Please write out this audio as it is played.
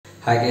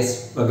Hi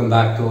guys, welcome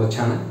back to our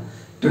channel.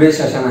 Today's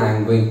session I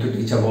am going to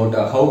teach about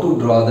how to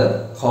draw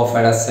the half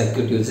adder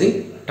circuit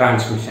using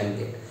transmission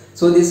gate.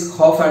 So this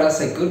half adder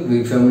circuit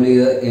we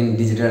familiar in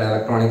digital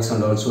electronics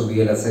and also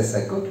VLSI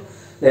circuit.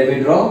 Let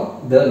me draw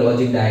the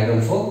logic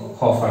diagram for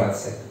half adder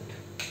circuit.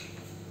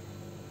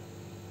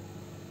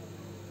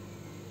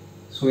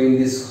 So in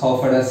this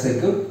half adder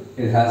circuit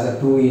it has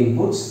two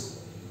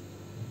inputs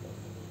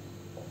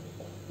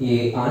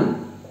A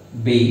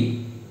and B.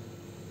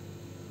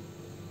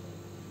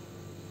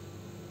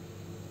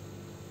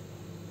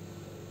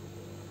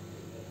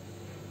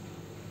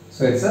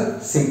 So it's a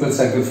simple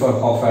circuit for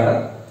half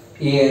adder.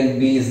 A and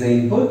B is the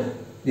input.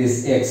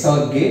 This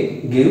XOR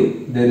gate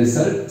give the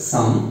result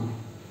sum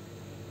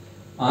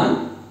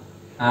and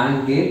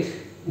AND gate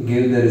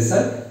give the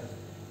result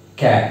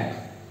carry.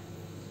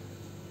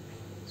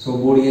 So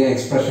Boolean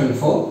expression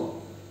for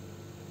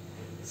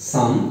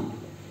sum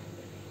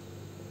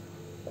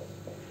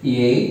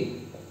A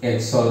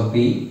XOR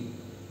B.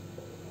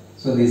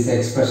 So this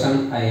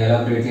expression I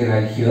elaborately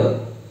write here.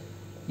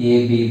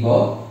 A B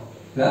bar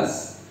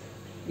plus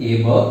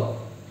A bar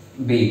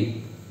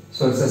B.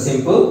 So it's a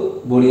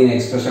simple Boolean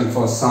expression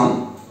for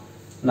sum.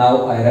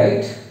 Now I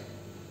write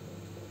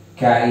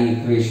carry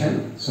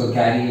equation. So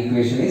carry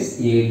equation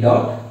is A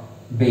dot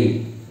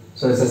B.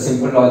 So it's a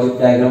simple logic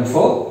diagram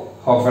for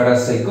half adder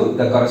circuit.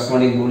 The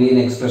corresponding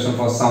Boolean expression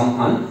for sum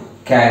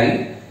and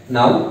carry.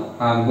 Now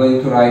I am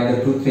going to write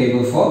the truth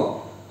table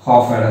for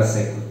half adder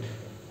circuit.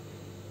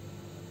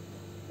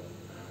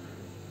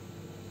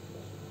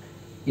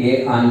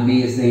 A and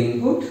B is the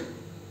input.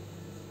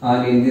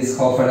 And in this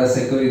half adder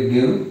circuit it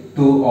gives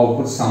two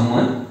outputs sum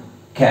and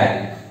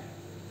carry.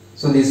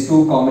 So these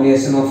two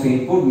combination of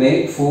input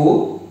make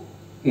four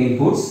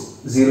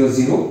inputs 0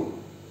 0,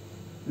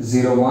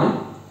 0 1,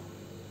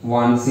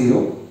 1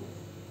 0,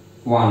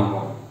 1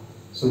 1.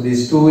 So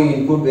these two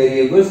input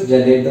variables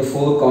generate the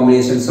four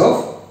combinations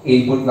of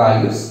input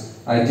values.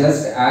 I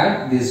just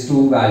add these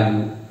two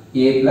values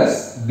A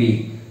plus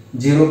B.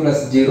 0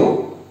 plus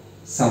 0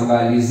 sum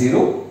value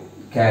 0,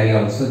 carry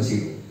also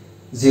 0.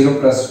 0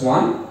 plus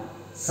 1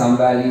 sum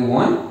value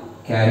 1,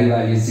 carry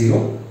value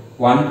 0.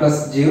 1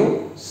 plus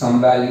 0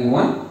 sum value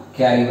 1,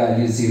 carry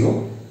value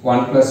 0.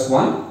 1 plus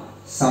 1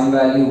 sum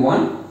value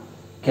 1,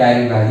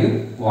 carry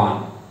value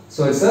 1.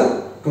 So it's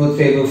a truth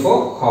table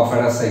for half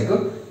adder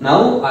circuit.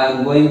 Now I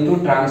am going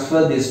to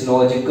transfer this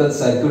logical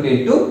circuit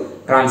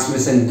into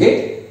transmission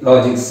gate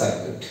logic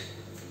circuit.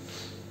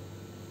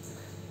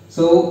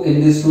 So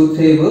in this truth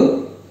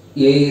table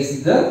A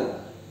is the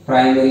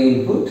primary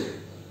input.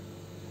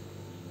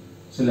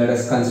 So let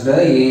us consider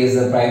A is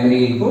the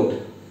primary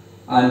input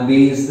and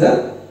B is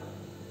the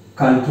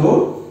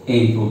control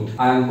input.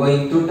 I am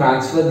going to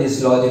transfer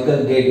this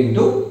logical gate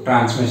into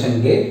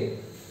transmission gate.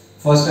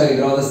 First I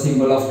draw the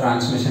symbol of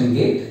transmission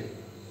gate.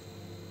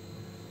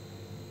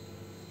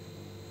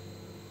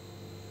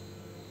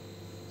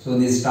 So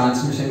this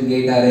transmission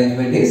gate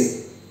arrangement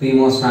is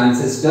PMOS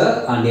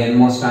transistor and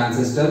NMOS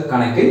transistor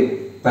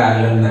connected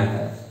parallel manner.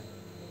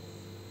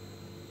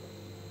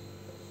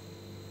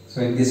 So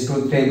in this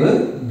truth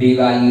table, B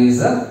value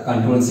is a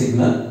control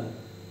signal.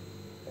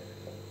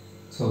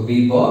 So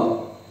B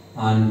bar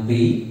and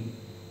B,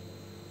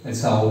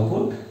 that's our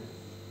output.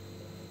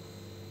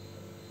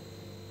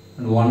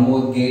 And one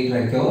more gate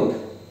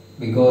required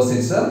because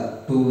it's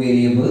a two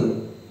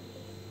variable.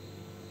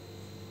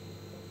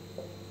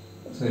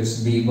 So it's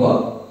B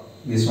bar,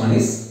 this one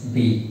is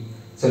B.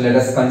 So let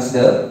us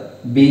consider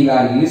B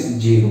value is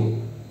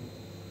 0.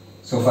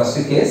 So first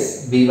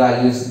case B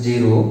value is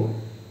 0.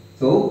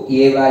 So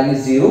A value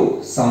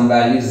 0, sum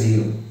value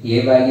 0.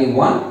 A value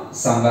 1,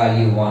 sum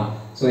value 1.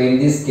 So in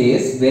this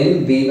case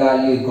when B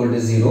value equal to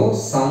 0,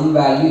 sum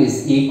value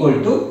is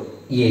equal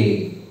to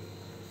A.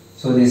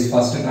 So this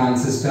first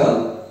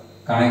transistor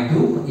connect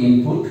to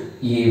input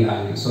A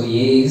value. So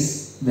A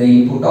is the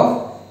input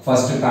of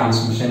first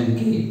transmission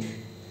gate.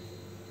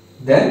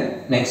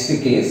 Then next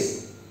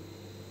case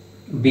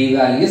B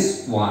value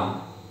is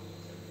 1.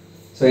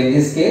 So in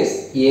this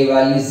case A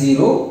value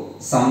 0,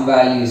 sum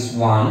value is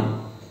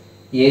 1.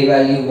 A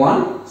value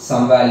 1,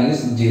 sum value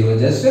is 0,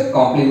 just a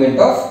complement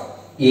of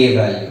A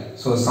value.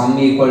 So sum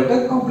equal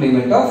to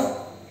complement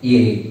of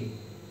A.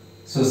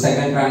 So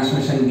second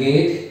transmission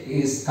gate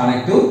is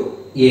connect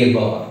to A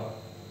bar.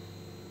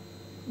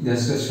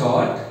 Just a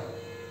short,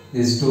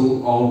 these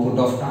two output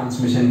of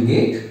transmission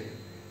gate.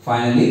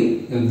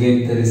 Finally you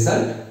get the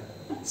result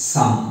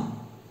sum.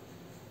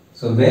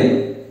 So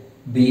when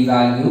B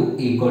value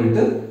equal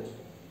to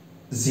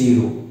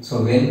 0.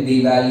 So when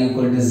B value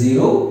equal to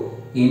 0,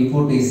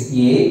 input is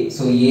A,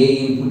 so A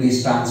input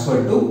is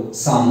transferred to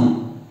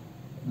sum.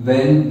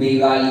 When B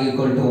value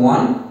equal to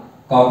 1,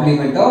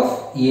 complement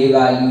of A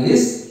value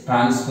is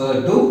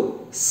transferred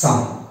to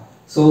sum.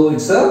 So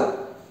it's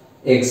a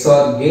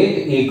XOR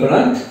gate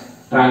equivalent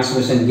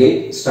transmission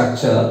gate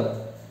structure.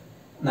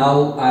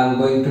 Now I am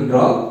going to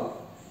draw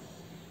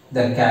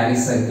the carry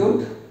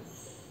circuit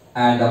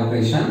and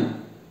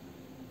operation.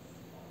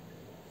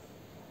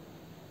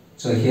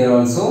 So here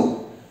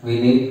also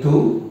we need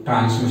two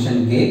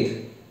transmission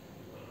gate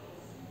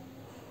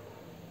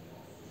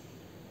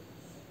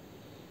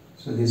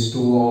So these two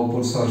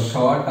outputs are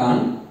short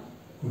and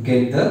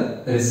get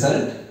the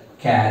result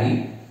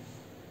carry.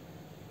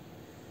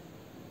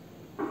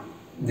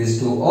 These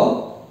two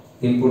are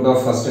input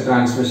of first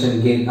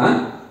transmission gate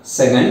and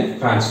second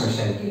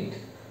transmission gate.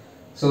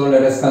 So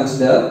let us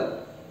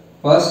consider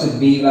first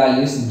B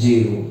value is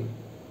 0.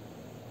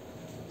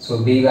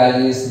 So B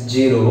value is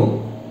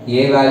 0,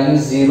 A value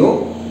is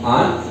 0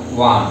 and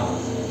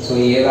 1. So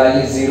A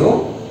value is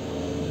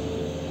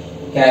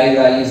 0, carry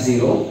value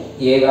 0,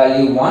 A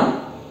value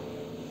 1,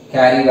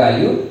 carry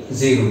value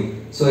 0.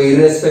 So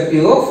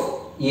irrespective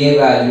of A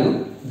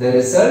value, the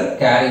result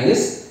carry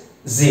is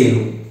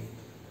 0.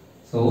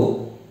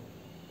 So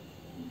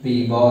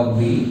B bar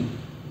B,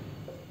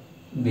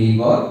 B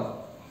bar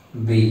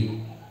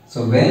B.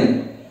 So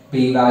when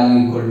B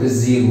value equal to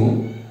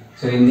 0,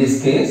 so in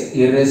this case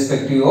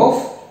irrespective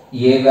of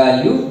A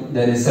value,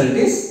 the result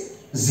is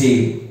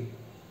 0.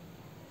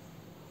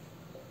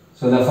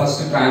 So the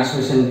first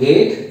transmission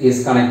gate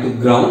is connected to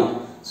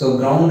ground. So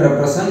ground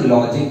represent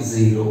logic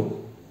 0.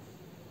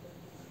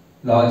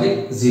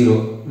 Logic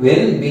 0.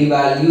 When B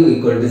value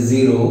equal to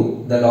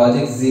 0, the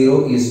logic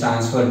 0 is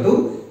transferred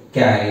to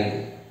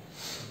carry.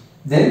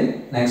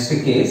 Then next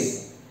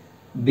case,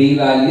 B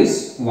value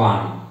is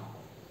 1.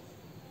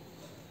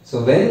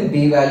 So when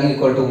B value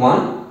equal to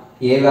 1,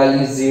 A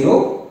value is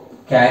 0,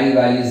 carry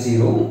value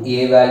 0,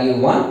 A value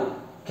 1,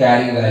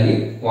 carry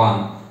value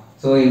 1.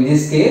 So in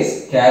this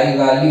case, carry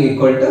value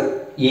equal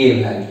to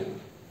A value.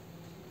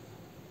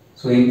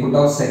 So input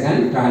of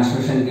second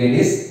transmission gate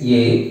is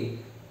A.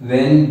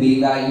 When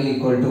B value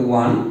equal to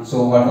 1,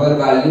 so whatever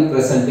value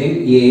present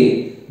in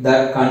A,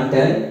 that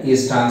content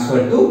is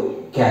transferred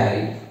to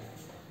carry.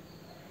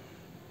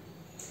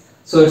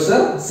 So it's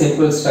a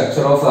simple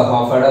structure of a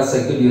half adder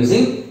circuit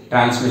using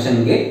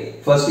transmission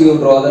gate. First you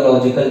draw the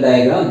logical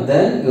diagram,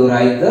 then you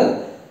write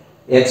the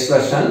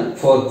expression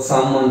for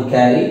sum and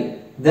carry,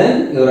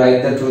 then you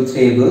write the truth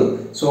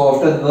table. So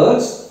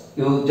afterwards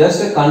you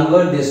just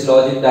convert this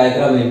logic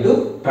diagram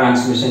into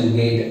transmission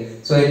gate.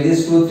 So in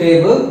this truth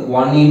table,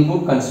 one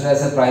input considered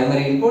as a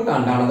primary input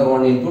and another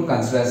one input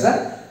considered as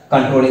a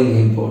controlling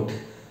input.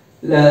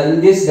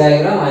 In this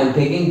diagram I am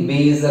taking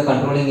B is the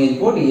controlling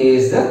input, A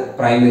is the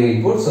primary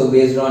input. So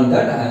based on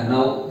that,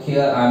 now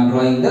here I am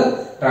drawing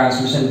the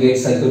transmission gate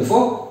circuit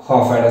for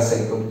half adder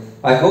circuit.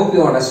 I hope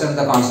you understand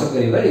the concept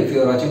very well. If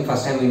you are watching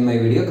first time in my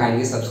video,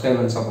 kindly subscribe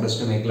and support us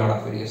to make a lot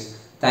of videos.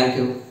 Thank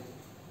you.